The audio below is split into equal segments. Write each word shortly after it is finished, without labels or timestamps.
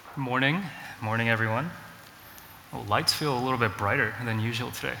Morning, morning everyone. Well, lights feel a little bit brighter than usual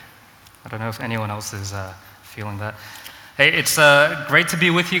today. I don't know if anyone else is feeling that. Hey, it's great to be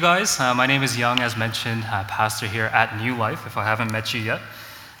with you guys. My name is Young, as mentioned, pastor here at New Life, if I haven't met you yet.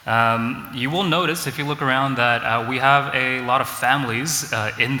 You will notice, if you look around, that we have a lot of families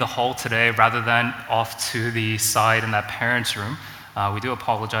in the hall today rather than off to the side in that parents' room. We do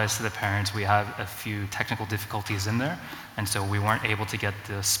apologize to the parents. We have a few technical difficulties in there, and so we weren't able to get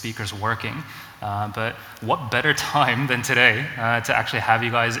the speakers working. But what better time than today to actually have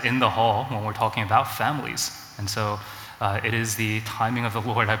you guys in the hall when we're talking about families? And so it is the timing of the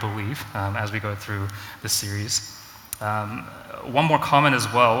Lord, I believe, as we go through the series. One more comment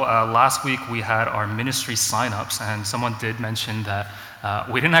as well. Last week we had our ministry sign-ups, and someone did mention that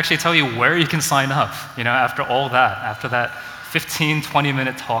we didn't actually tell you where you can sign up. You know, after that 15,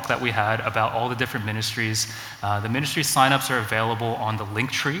 20-minute talk that we had about all the different ministries. The ministry signups are available on the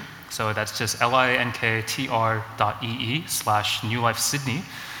link tree. So that's just linktr.ee/New Life Sydney.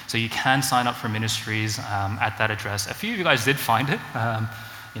 So you can sign up for ministries at that address. A few of you guys did find it.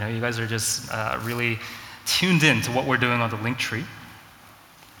 You guys are just really tuned in to what we're doing on the link tree.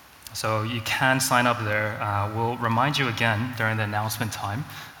 So you can sign up there. We'll remind you again during the announcement time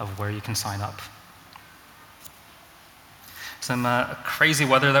of where you can sign up. Some crazy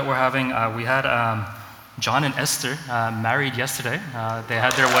weather that we're having. We had John and Esther married yesterday. They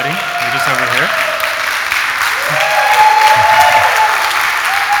had their wedding. They're just over here.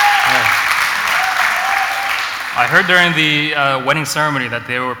 Yeah. I heard during the wedding ceremony that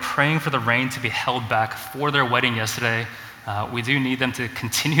they were praying for the rain to be held back for their wedding yesterday. We do need them to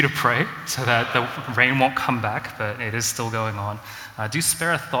continue to pray so that the rain won't come back, but it is still going on. Do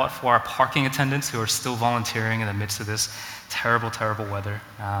spare a thought for our parking attendants who are still volunteering in the midst of this terrible, terrible weather.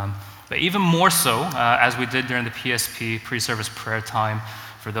 But even more so, as we did during the PSP, pre-service prayer time,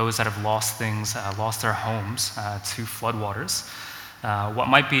 for those that have lost things, lost their homes to floodwaters. What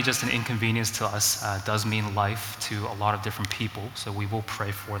might be just an inconvenience to us does mean life to a lot of different people, so we will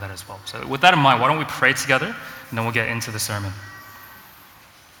pray for that as well. So with that in mind, why don't we pray together, and then we'll get into the sermon.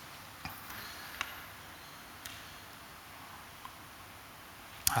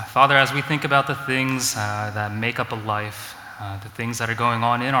 Father, as we think about the things that make up a life, the things that are going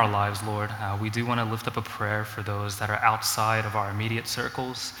on in our lives, Lord, we do want to lift up a prayer for those that are outside of our immediate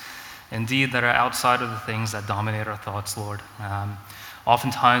circles, indeed that are outside of the things that dominate our thoughts, Lord.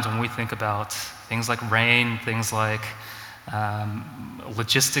 Oftentimes when we think about things like rain, things like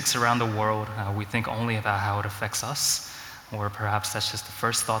logistics around the world, we think only about how it affects us, or perhaps that's just the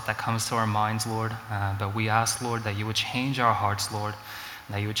first thought that comes to our minds, Lord. But we ask, Lord, that you would change our hearts, Lord,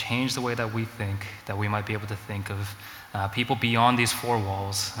 that you would change the way that we think, that we might be able to think of people beyond these four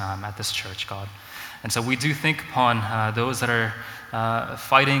walls at this church, God. And so we do think upon those that are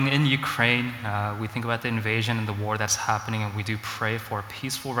fighting in Ukraine. We think about the invasion and the war that's happening, and we do pray for a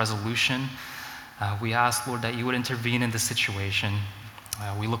peaceful resolution. We ask, Lord, that you would intervene in the situation.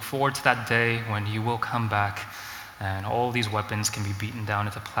 We look forward to that day when you will come back and all these weapons can be beaten down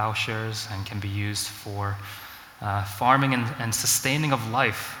into plowshares and can be used for farming and sustaining of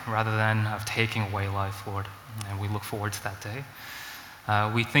life rather than of taking away life, Lord. And we look forward to that day.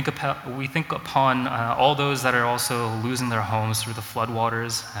 We think upon all those that are also losing their homes through the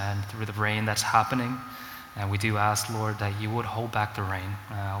floodwaters and through the rain that's happening. And we do ask, Lord, that you would hold back the rain.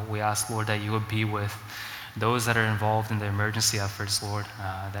 We ask, Lord, that you would be with those that are involved in the emergency efforts, Lord,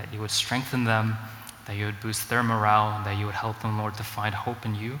 that you would strengthen them, that you would boost their morale, and that you would help them, Lord, to find hope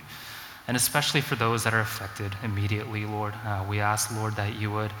in you. And especially for those that are affected immediately, Lord, we ask, Lord, that you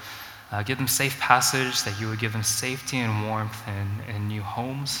would give them safe passage, that you would give them safety and warmth in new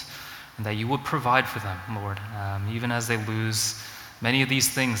homes, and that you would provide for them, Lord. Even as they lose many of these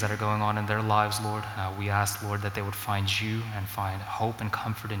things that are going on in their lives, Lord, we ask, Lord, that they would find you and find hope and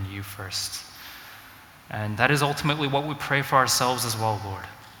comfort in you first. And that is ultimately what we pray for ourselves as well, Lord.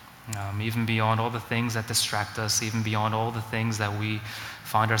 Even beyond all the things that distract us, even beyond all the things that we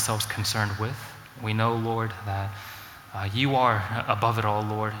find ourselves concerned with, we know, Lord, that you are above it all,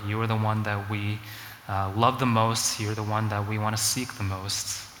 Lord. You are the one that we love the most. You're the one that we want to seek the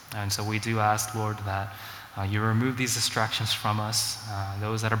most. And so we do ask, Lord, that you remove these distractions from us.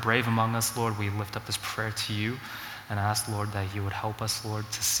 Those that are brave among us, Lord, we lift up this prayer to you and ask, Lord, that you would help us, Lord,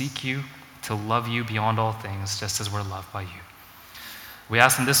 to seek you, to love you beyond all things, just as we're loved by you. We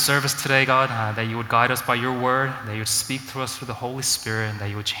ask in this service today, God, that you would guide us by your word, that you would speak to us through the Holy Spirit, and that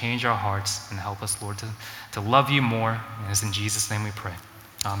you would change our hearts and help us, Lord, to love you more. And it's in Jesus' name we pray.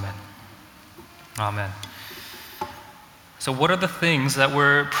 Amen. Amen. So what are the things that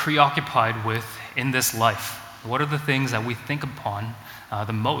we're preoccupied with in this life? What are the things that we think upon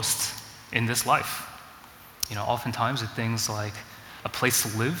the most in this life? Oftentimes it's things like a place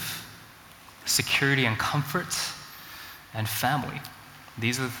to live, security and comfort, and family.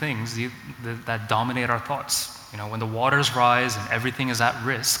 These are the things that dominate our thoughts. When the waters rise and everything is at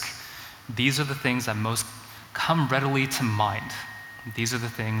risk, these are the things that most come readily to mind. These are the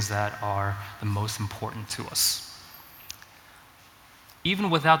things that are the most important to us.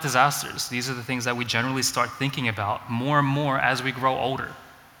 Even without disasters, these are the things that we generally start thinking about more and more as we grow older.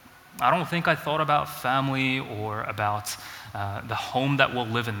 I don't think I thought about family or about the home that we'll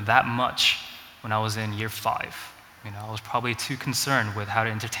live in that much when I was in year 5. I was probably too concerned with how to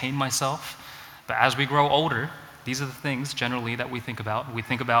entertain myself. But as we grow older, these are the things generally that we think about. We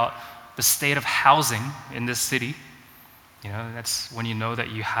think about the state of housing in this city. That's when you know that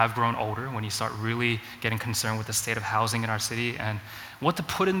you have grown older, when you start really getting concerned with the state of housing in our city and what to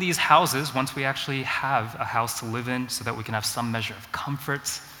put in these houses once we actually have a house to live in so that we can have some measure of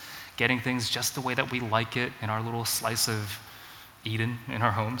comfort, getting things just the way that we like it in our little slice of Eden in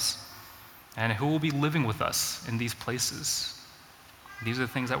our homes. And who will be living with us in these places? These are the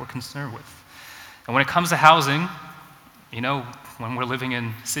things that we're concerned with. And when it comes to housing, when we're living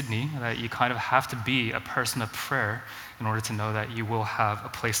in Sydney, that you kind of have to be a person of prayer in order to know that you will have a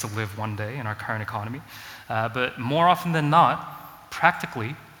place to live one day in our current economy. But more often than not,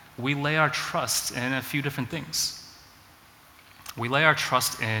 practically, we lay our trust in a few different things. We lay our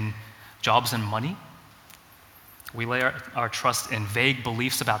trust in jobs and money. We lay our trust in vague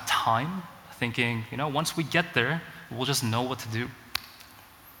beliefs about time, thinking, once we get there, we'll just know what to do.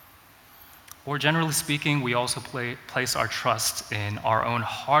 Or generally speaking, we also place our trust in our own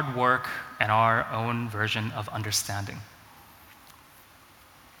hard work and our own version of understanding.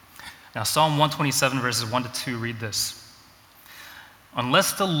 Now, Psalm 127, verses 1 to 2 read this.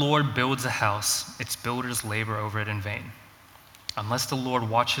 Unless the Lord builds a house, its builders labor over it in vain. Unless the Lord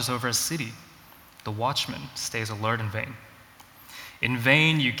watches over a city, the watchman stays alert in vain. In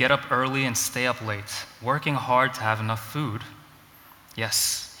vain you get up early and stay up late, working hard to have enough food.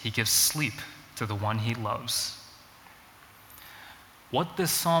 Yes, he gives sleep to the one he loves. What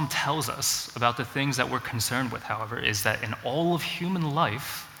this psalm tells us about the things that we're concerned with, however, is that in all of human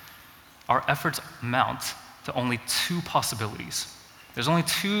life, our efforts amount to only 2 possibilities. There's only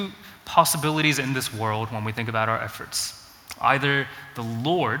 2 possibilities in this world when we think about our efforts. Either the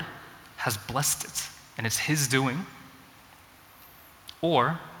Lord has blessed it and it's his doing,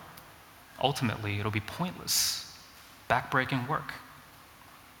 or ultimately it'll be pointless, backbreaking work.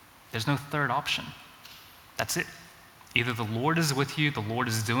 There's no third option. That's it. Either the Lord is with you, the Lord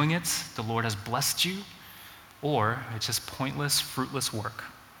is doing it, the Lord has blessed you, or it's just pointless, fruitless work.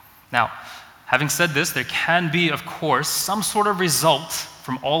 Now, having said this, there can be, of course, some sort of result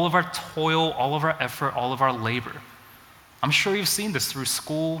from all of our toil, all of our effort, all of our labor. I'm sure you've seen this through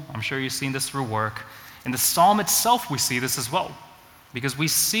school. I'm sure you've seen this through work. In the psalm itself, we see this as well, because we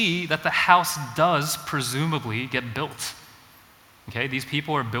see that the house does presumably get built. Okay, these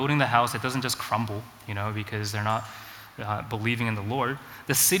people are building the house. It doesn't just crumble, because they're not believing in the Lord.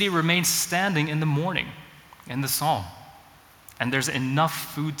 The city remains standing in the morning in the psalm, and there's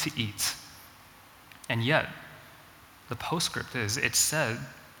enough food to eat. And yet, the postscript is, it said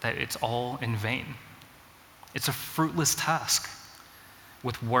that it's all in vain. It's a fruitless task,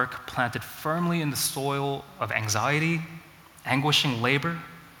 with work planted firmly in the soil of anxiety, anguishing labor.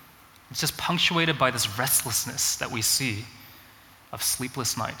 It's just punctuated by this restlessness that we see of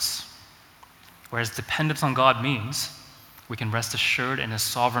sleepless nights. Whereas dependence on God means we can rest assured in his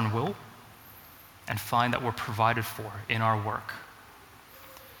sovereign will and find that we're provided for in our work.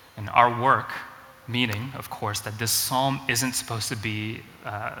 And our work, meaning, of course, that this psalm isn't supposed to be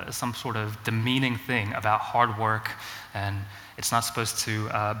some sort of demeaning thing about hard work, and it's not supposed to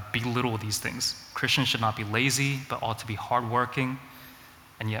belittle these things. Christians should not be lazy, but ought to be hardworking.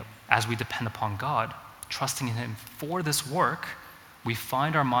 And yet, as we depend upon God, trusting in him for this work, we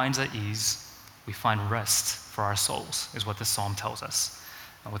find our minds at ease, we find rest for our souls, is what this psalm tells us.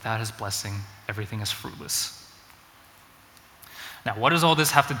 And without his blessing, everything is fruitless. Now, what does all this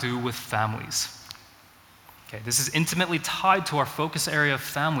have to do with families? Okay, this is intimately tied to our focus area of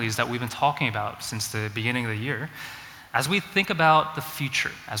families that we've been talking about since the beginning of the year. As we think about the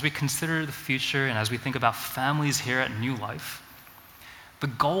future, as we consider the future, and as we think about families here at New Life, the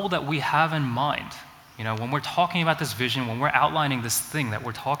goal that we have in mind, when we're talking about this vision, when we're outlining this thing that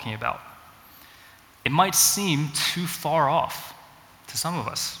we're talking about, it might seem too far off to some of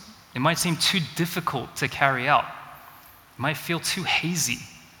us. It might seem too difficult to carry out. It might feel too hazy,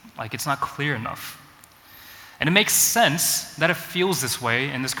 like it's not clear enough. And it makes sense that it feels this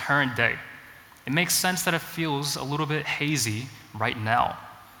way in this current day. It makes sense that it feels a little bit hazy right now.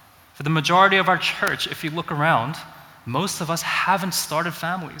 For the majority of our church, if you look around, most of us haven't started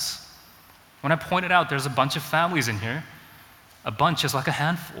families. When I pointed out there's a bunch of families in here, a bunch is like a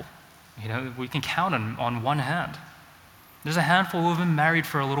handful. We can count on one hand. There's a handful who have been married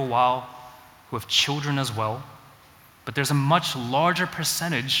for a little while, who have children as well, but there's a much larger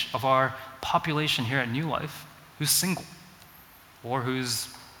percentage of our population here at New Life who's single, or who's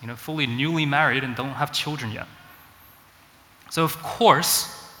fully newly married and don't have children yet. So of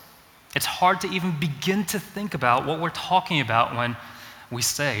course, it's hard to even begin to think about what we're talking about when we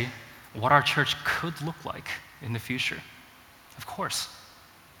say what our church could look like in the future. Of course.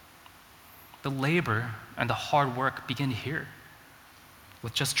 The labor and the hard work begin here,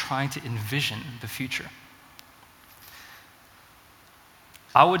 with just trying to envision the future.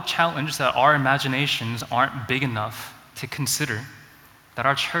 I would challenge that our imaginations aren't big enough to consider that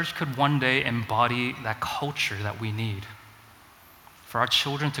our church could one day embody that culture that we need for our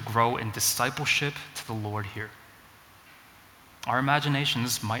children to grow in discipleship to the Lord here. Our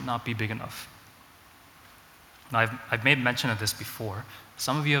imaginations might not be big enough. Now, I've made mention of this before.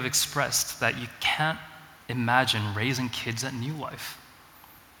 Some of you have expressed that you can't imagine raising kids at New Life.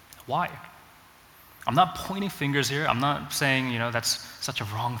 Why? I'm not pointing fingers here. I'm not saying, that's such a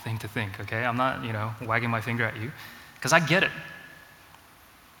wrong thing to think, okay? I'm not, wagging my finger at you, because I get it.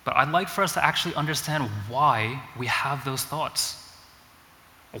 But I'd like for us to actually understand why we have those thoughts.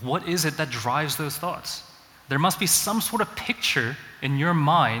 What is it that drives those thoughts? There must be some sort of picture in your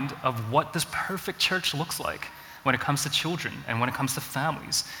mind of what this perfect church looks like when it comes to children and when it comes to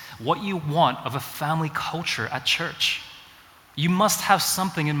families. What you want of a family culture at church. You must have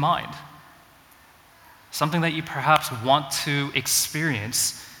something in mind. Something that you perhaps want to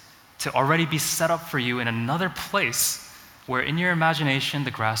experience to already be set up for you in another place where in your imagination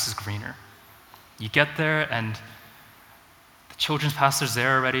the grass is greener. You get there and the children's pastor's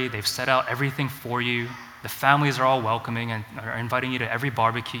there already. They've set out everything for you. The families are all welcoming and are inviting you to every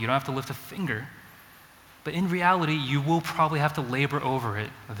barbecue. You don't have to lift a finger. But in reality, you will probably have to labor over it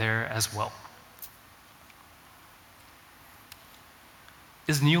there as well.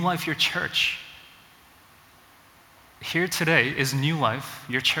 Is New Life your church? Here today, is New Life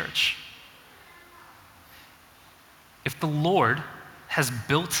your church? If the Lord has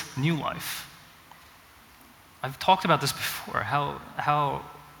built New Life, I've talked about this before, how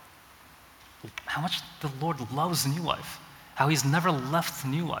much the Lord loves New Life, how he's never left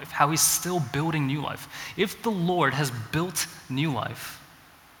New Life, how he's still building New Life. If the Lord has built New Life,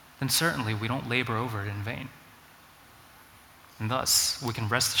 then certainly we don't labor over it in vain. And thus, we can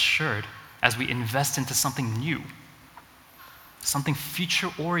rest assured as we invest into something new, something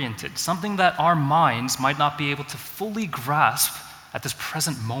future-oriented, something that our minds might not be able to fully grasp at this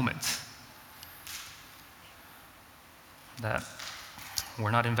present moment, that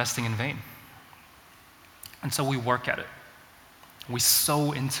we're not investing in vain. And so we work at it. We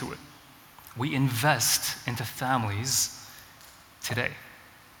sow into it. We invest into families today,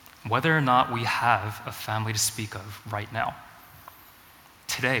 whether or not we have a family to speak of right now.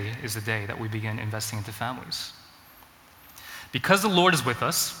 Today is the day that we begin investing into families. Because the Lord is with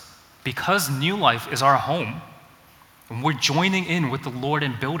us, because New Life is our home, and we're joining in with the Lord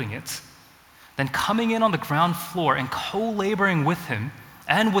in building it, then coming in on the ground floor and co-laboring with him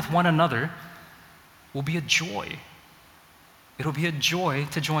and with one another will be a joy. It'll be a joy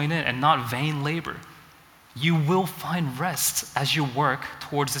to join in and not vain labor. You will find rest as you work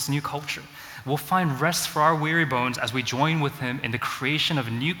towards this new culture. We'll find rest for our weary bones as we join with him in the creation of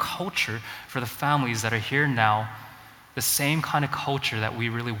a new culture for the families that are here now, the same kind of culture that we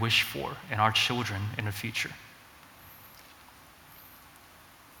really wish for in our children in the future.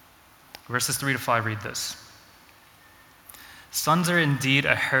 Verses 3-5 read this. Sons are indeed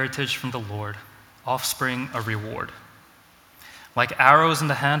a heritage from the Lord, offspring a reward. Like arrows in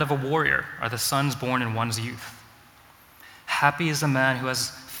the hand of a warrior are the sons born in one's youth. Happy is the man who has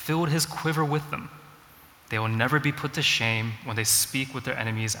filled his quiver with them. They will never be put to shame when they speak with their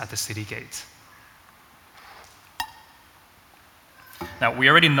enemies at the city gate. Now, we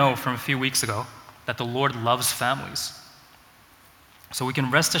already know from a few weeks ago that the Lord loves families. So we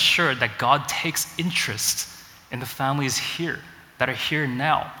can rest assured that God takes interest in the families here, that are here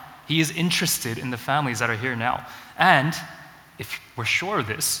now. He is interested in the families that are here now. And if we're sure of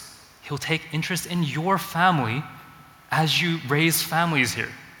this, he'll take interest in your family as you raise families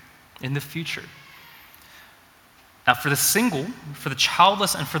here in the future. Now, for the single, for the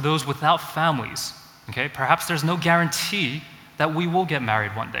childless, and for those without families, okay, perhaps there's no guarantee that we will get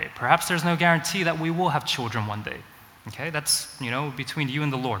married one day. Perhaps there's no guarantee that we will have children one day. Okay, that's, between you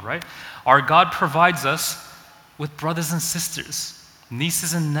and the Lord, right? Our God provides us with brothers and sisters,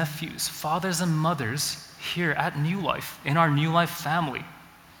 nieces and nephews, fathers and mothers here at New Life, in our New Life family,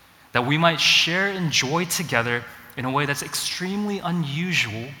 that we might share in joy together in a way that's extremely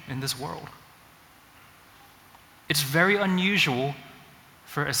unusual in this world. It's very unusual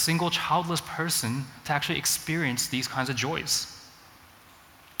for a single childless person to actually experience these kinds of joys.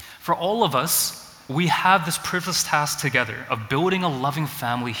 For all of us, we have this privileged task together of building a loving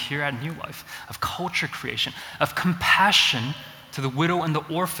family here at New Life, of culture creation, of compassion to the widow and the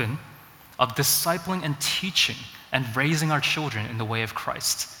orphan, of discipling and teaching and raising our children in the way of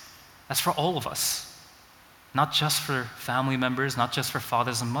Christ. That's for all of us, not just for family members, not just for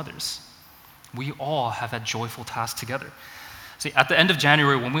fathers and mothers. We all have that joyful task together. See, at the end of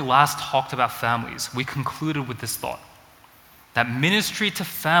January, when we last talked about families, we concluded with this thought, that ministry to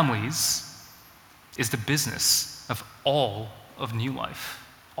families is the business of all of New Life,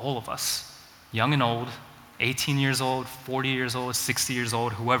 all of us, young and old, 18 years old, 40 years old, 60 years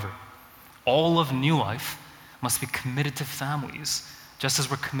old, whoever. All of New Life must be committed to families, just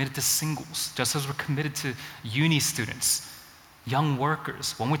as we're committed to singles, just as we're committed to uni students, young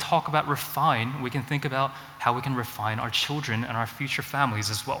workers. When we talk about refine, we can think about how we can refine our children and our future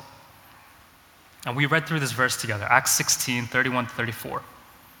families as well. And we read through this verse together, Acts 16, 31 to 34.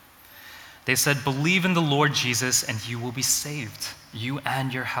 They said, "Believe in the Lord Jesus and you will be saved, you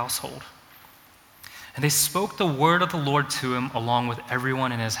and your household." And they spoke the word of the Lord to him along with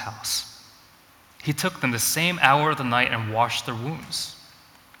everyone in his house. He took them the same hour of the night and washed their wounds.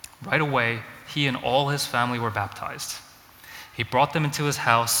 Right away, he and all his family were baptized. He brought them into his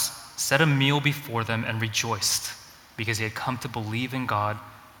house, set a meal before them, and rejoiced because he had come to believe in God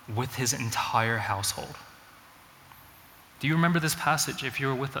with his entire household. Do you remember this passage if you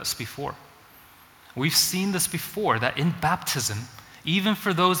were with us before? We've seen this before, that in baptism, even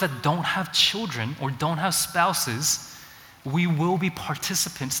for those that don't have children or don't have spouses, we will be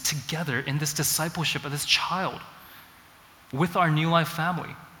participants together in this discipleship of this child with our New Life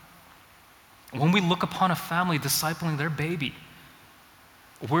family. When we look upon a family discipling their baby,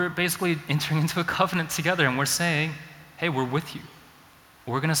 we're basically entering into a covenant together and we're saying, hey, we're with you.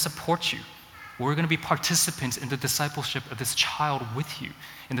 We're going to support you. We're going to be participants in the discipleship of this child with you,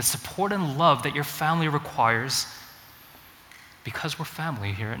 in the support and love that your family requires, because we're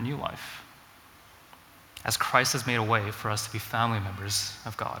family here at New Life, as Christ has made a way for us to be family members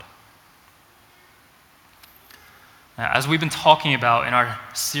of God. Now, as we've been talking about in our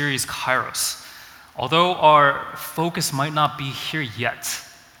series Kairos, although our focus might not be here yet,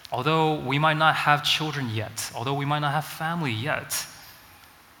 although we might not have children yet, although we might not have family yet,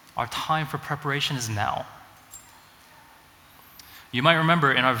 our time for preparation is now. You might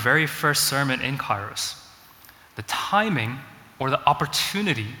remember in our very first sermon in Kairos, the timing or the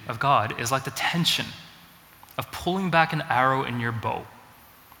opportunity of God is like the tension of pulling back an arrow in your bow.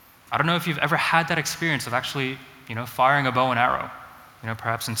 I don't know if you've ever had that experience of actually, firing a bow and arrow,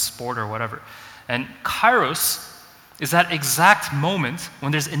 perhaps in sport or whatever. And Kairos is that exact moment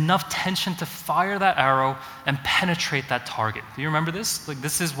when there's enough tension to fire that arrow and penetrate that target. Do you remember this? Like,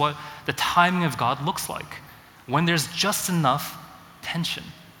 this is what the timing of God looks like. When there's just enough tension.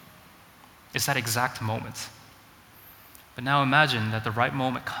 It's that exact moment. But now imagine that the right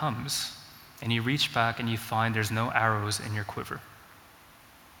moment comes and you reach back and you find there's no arrows in your quiver.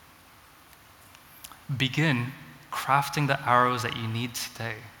 Begin crafting the arrows that you need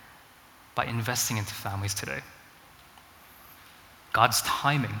today by investing into families today. God's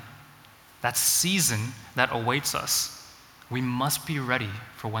timing, that season that awaits us, we must be ready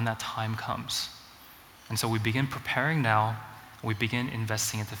for when that time comes. And so we begin preparing now, we begin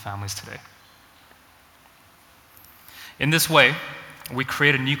investing into families today. In this way, we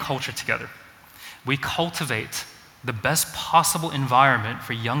create a new culture together. We cultivate the best possible environment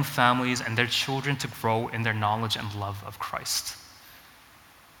for young families and their children to grow in their knowledge and love of Christ.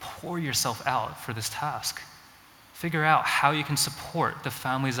 Pour yourself out for this task. Figure out how you can support the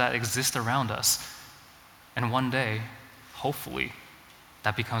families that exist around us. And one day, hopefully,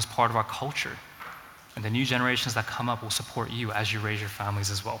 that becomes part of our culture. And the new generations that come up will support you as you raise your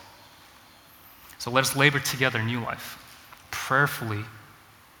families as well. So let us labor together in New Life, prayerfully,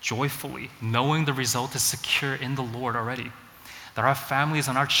 joyfully, knowing the result is secure in the Lord already. That our families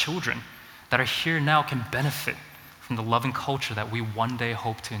and our children that are here now can benefit from the loving culture that we one day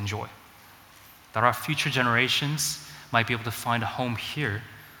hope to enjoy. That our future generations might be able to find a home here,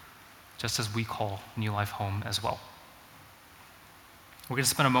 just as we call New Life home as well. We're going to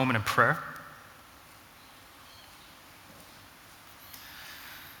spend a moment in prayer.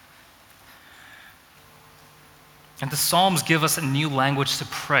 And the Psalms give us a new language to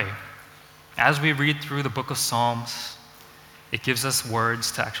pray. As we read through the book of Psalms, it gives us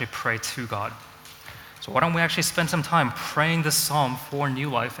words to actually pray to God. So why don't we actually spend some time praying this psalm for New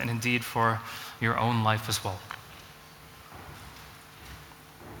Life and indeed for your own life as well.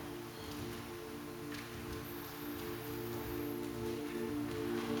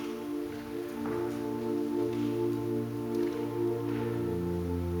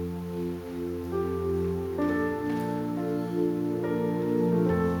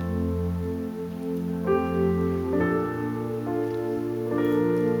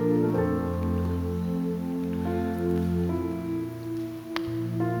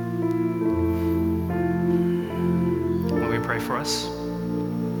 For us.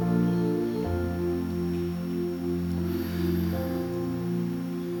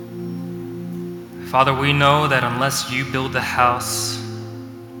 Father, we know that unless you build the house,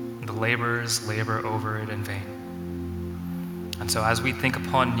 the laborers labor over it in vain. And so as we think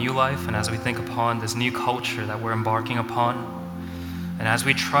upon New Life and as we think upon this new culture that we're embarking upon, and as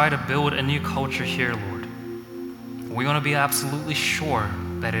we try to build a new culture here, Lord, we want to be absolutely sure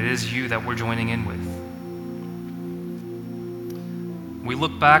that it is you that we're joining in with. We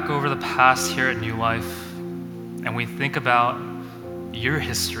look back over the past here at New Life and we think about your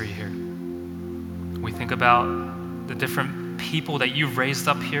history here. We think about the different people that you've raised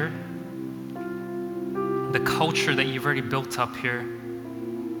up here, the culture that you've already built up here,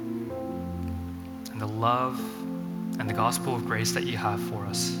 and the love and the gospel of grace that you have for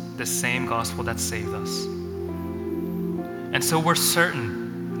us, the same gospel that saved us. And so we're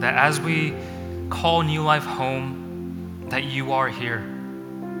certain that as we call New Life home, that you are here.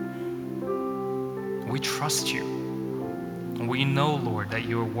 We trust you. We know, Lord, that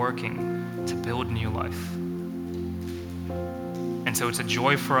you are working to build New Life. And so it's a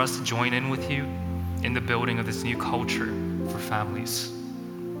joy for us to join in with you in the building of this new culture for families.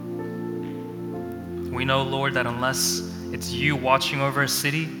 We know, Lord, that unless it's you watching over a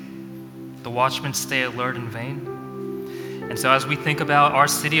city, the watchmen stay alert in vain. And so as we think about our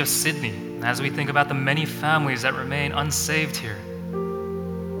city of Sydney, as we think about the many families that remain unsaved here,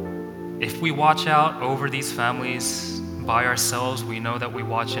 if we watch out over these families by ourselves, we know that we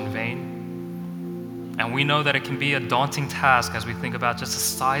watch in vain. And we know that it can be a daunting task as we think about just the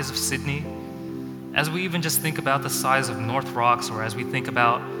size of Sydney, as we even just think about the size of North Rocks, or as we think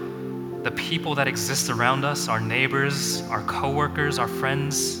about the people that exist around us, our neighbors, our coworkers, our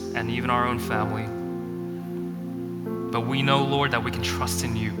friends, and even our own family. But we know, Lord, that we can trust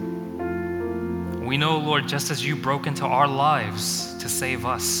in you. We know, Lord, just as you broke into our lives to save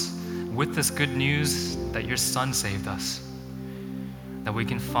us, with this good news that your Son saved us, that we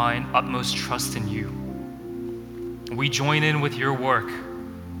can find utmost trust in you. We join in with your work,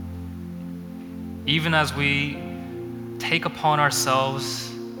 even as we take upon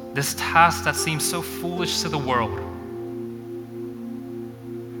ourselves this task that seems so foolish to the world,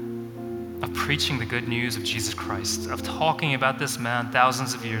 of preaching the good news of Jesus Christ, of talking about this man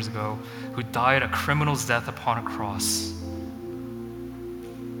thousands of years ago who died a criminal's death upon a cross.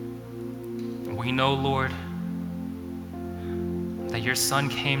 We know, Lord, that your Son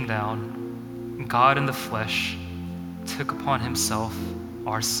came down, God in the flesh, took upon himself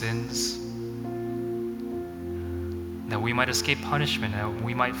our sins, that we might escape punishment, and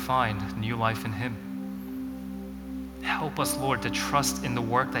we might find new life in him. Help us, Lord, to trust in the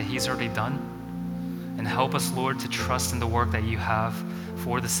work that he's already done, and help us, Lord, to trust in the work that you have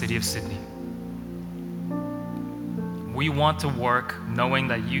for the city of Sydney. We want to work knowing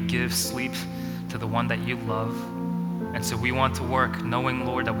that you give sleep to the one that you love. And so we want to work knowing,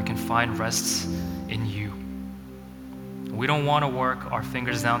 Lord, that we can find rest in you. We don't want to work our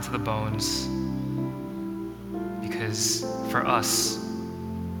fingers down to the bones, because for us,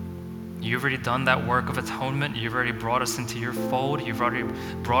 you've already done that work of atonement. You've already brought us into your fold. You've already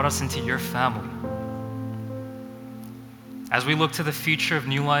brought us into your family. As we look to the future of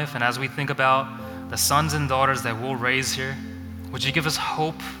New Life, and as we think about the sons and daughters that we'll raise here, would you give us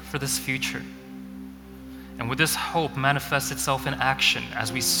hope for this future? And would this hope manifest itself in action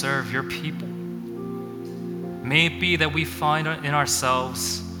as we serve your people? May it be that we find in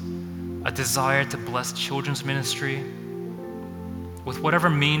ourselves a desire to bless children's ministry with whatever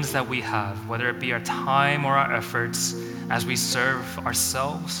means that we have, whether it be our time or our efforts as we serve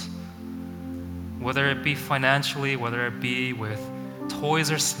ourselves, whether it be financially, whether it be with toys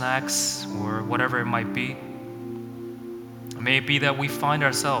or snacks or whatever it might be. May it be that we find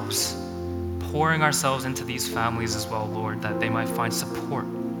ourselves pouring ourselves into these families as well, Lord, that they might find support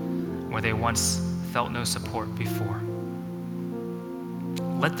where they once felt no support before.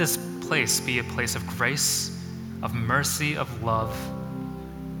 Let this place be a place of grace, of mercy, of love,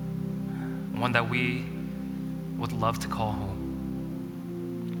 one that we would love to call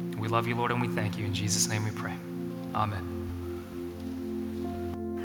home. We love you, Lord, and we thank you. In Jesus' name we pray. Amen.